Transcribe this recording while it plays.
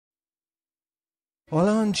Well,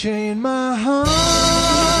 unchain my heart,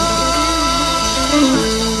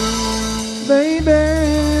 baby,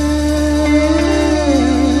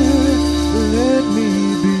 let me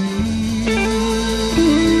be,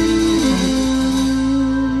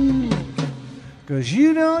 'cause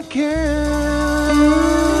you don't care,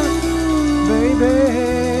 baby.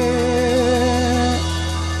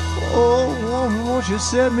 Oh, won't you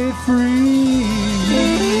set me free?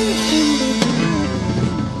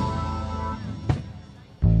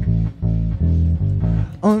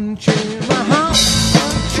 Unchain my heart,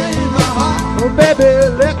 oh baby,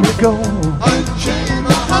 let me go. Unchain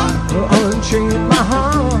my heart, Unchain my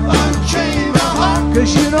heart, unchain my heart,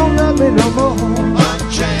 'cause you don't love me no more.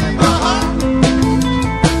 unchain my heart,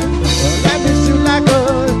 Life is too like a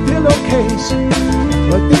pillowcase,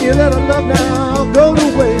 but then you let a love now go to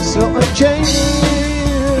waste. So unchain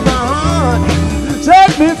my heart,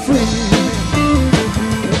 set me free.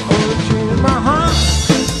 Unchain my heart,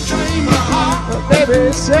 unchain my heart,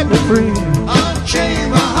 baby, set me free. unchain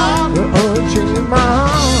my heart, Unchain my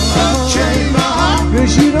heart, unchain my heart,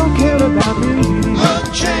 'cause you don't care about me.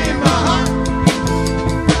 unchain my heart,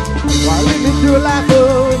 Why lead me through a life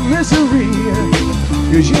of misery?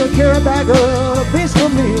 'Cause you don't care about a piece for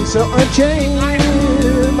me. So unchain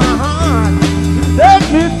my heart, set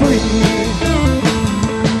me free.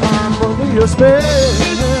 I'm under your spell,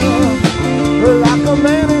 like a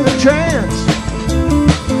man in a trance.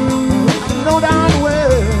 I know darn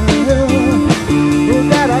well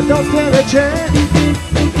that I don't stand a chance.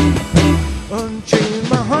 Unchain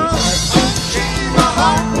my heart, unchain my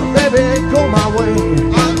heart, baby, go my way.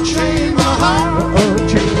 unchain my heart,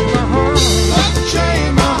 Unchain my heart, unchain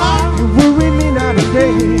my heart, you worry me not a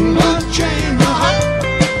day. unchain my heart,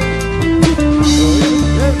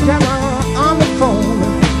 Every time I'm on the phone,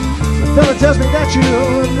 the fella tells me that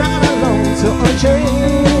you're not alone. So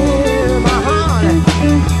unchain my heart,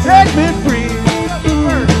 set me free.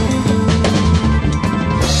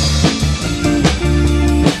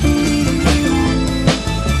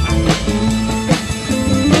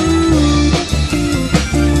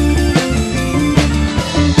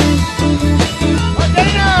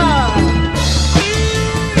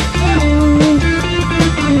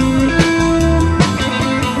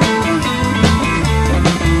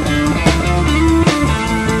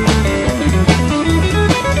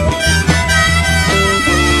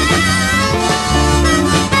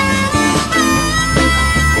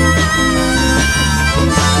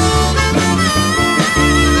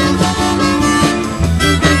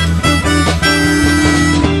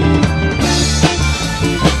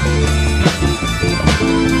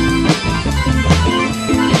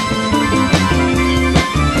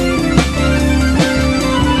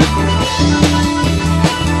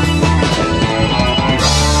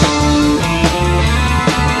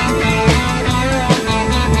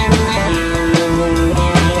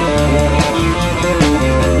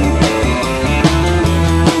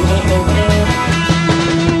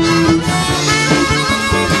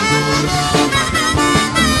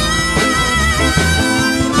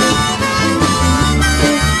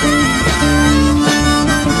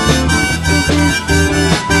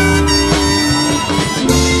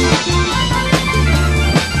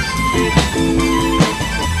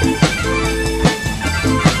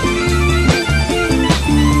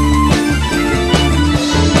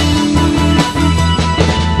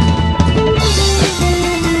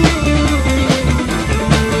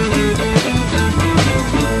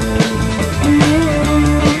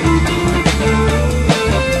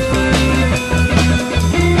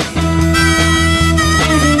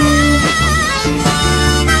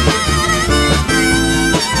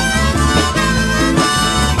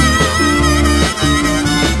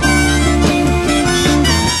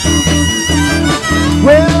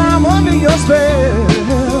 Well, I'm under your spell,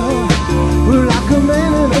 like a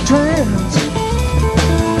man in a trance.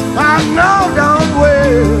 I know darn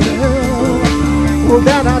well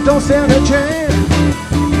that I don't stand a chance.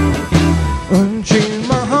 Unchain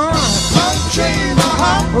my heart, unchain my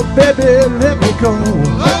heart, oh baby, let me go.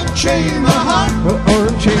 unchain my heart,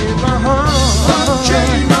 Unchain my heart,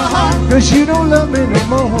 unchain my heart, 'cause you don't love me no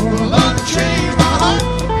more. unchain my heart,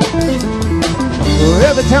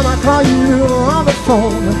 Every time I call you on the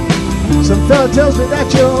phone, some fella tells me that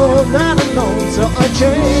you're not alone. So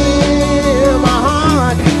unchain my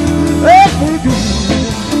heart, let me be.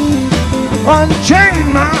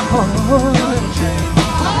 Unchain my heart,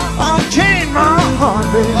 unchain my heart,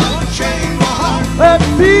 baby. unchain my heart, Let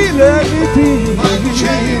me be.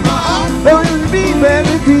 unchain my heart, Let me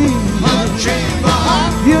be. unchain my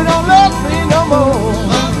heart, You don't love me no more.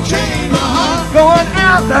 unchain my heart, Going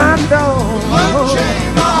out the door. unchain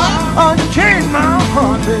my heart, Unchain my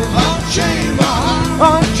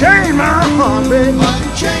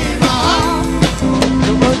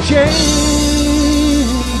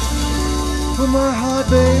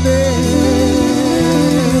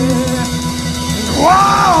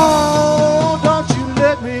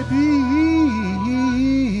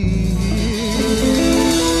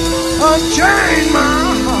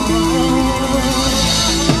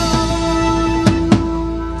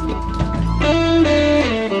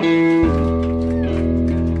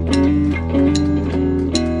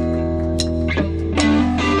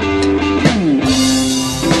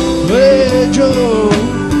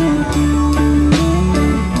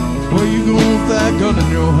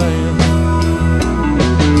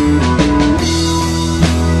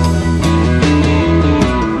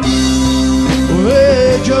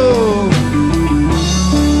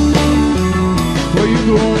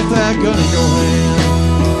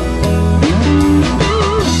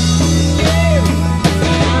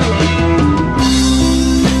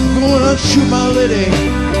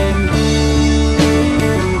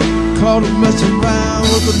messing around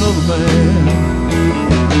with another man.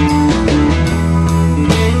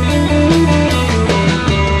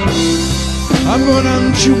 I'm going out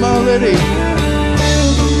and shoot my lady.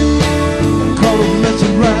 Caught her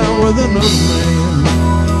messing around with another man.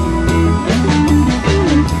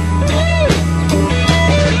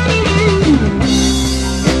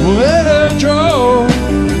 Well, Joe,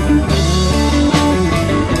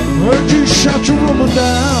 heard you shot your woman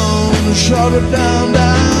down, shot her down,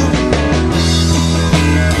 down.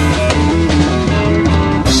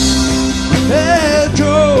 Hey,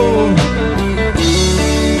 Joe,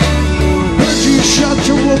 heard you shot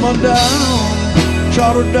your woman down,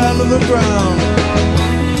 shot her down to the ground.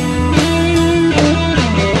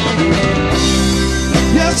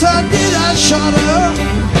 Yes, I did, I shot her.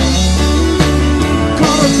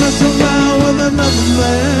 Caught her messing around with another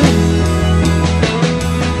man.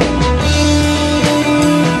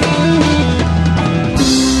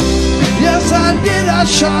 Yes, I did, I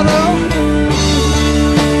shot her.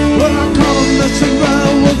 But I caught her messing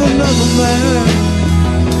around with another man.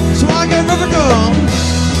 So I gave her the gun.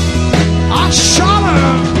 I shot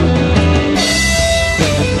her.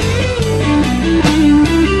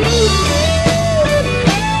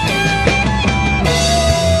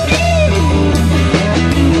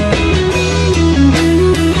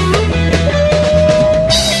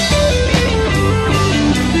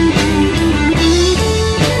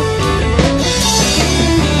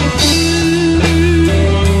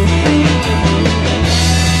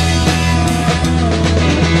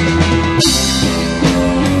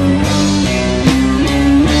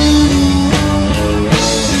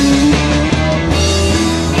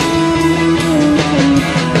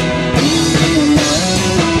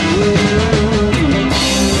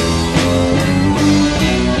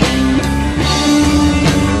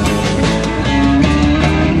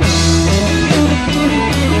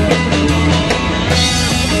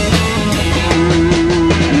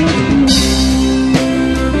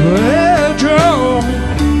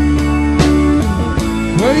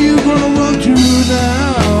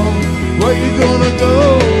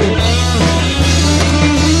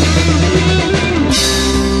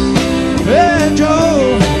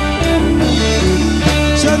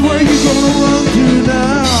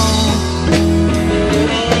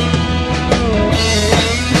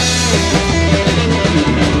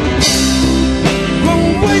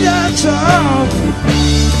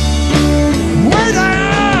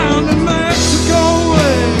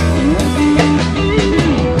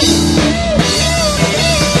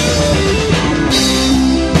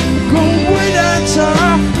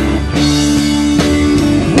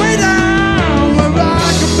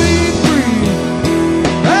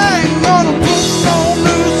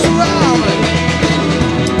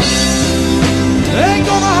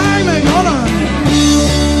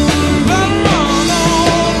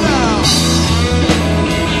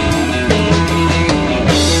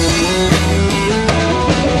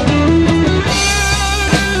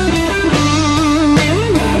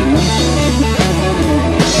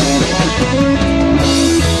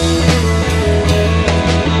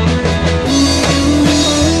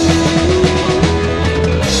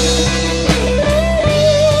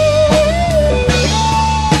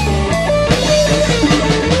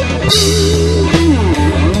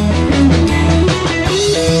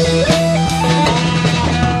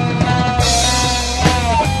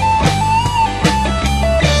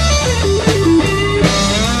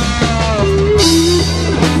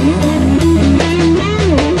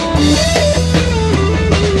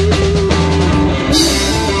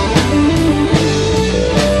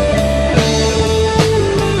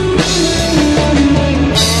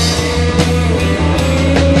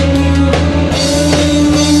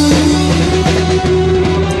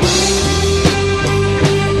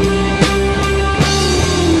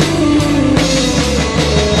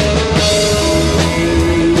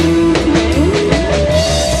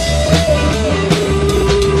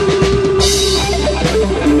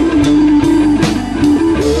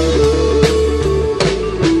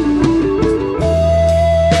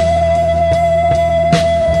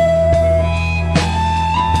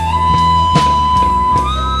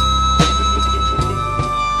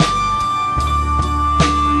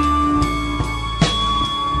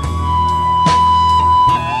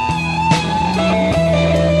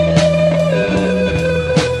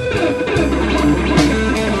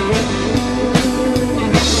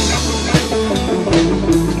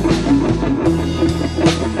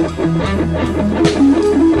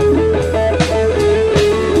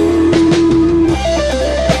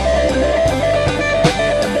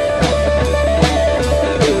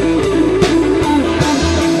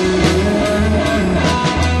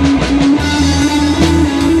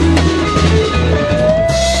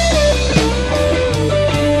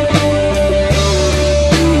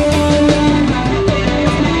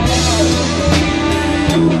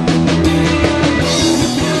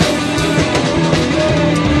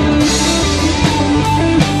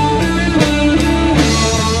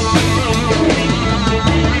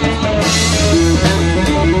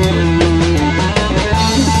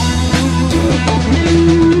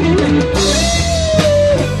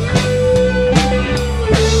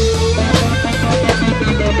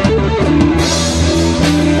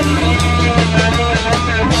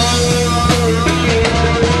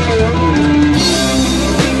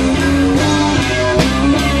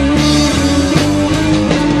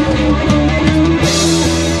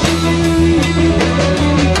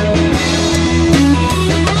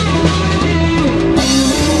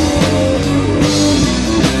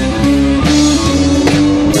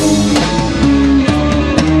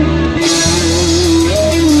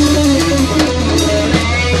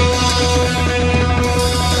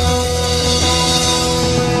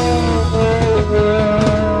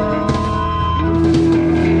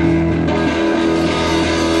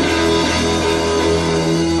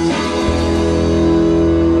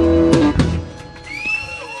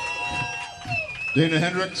 Dana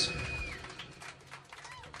Hendricks.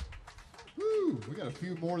 Woo, we got a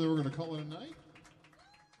few more that we're going to call in tonight.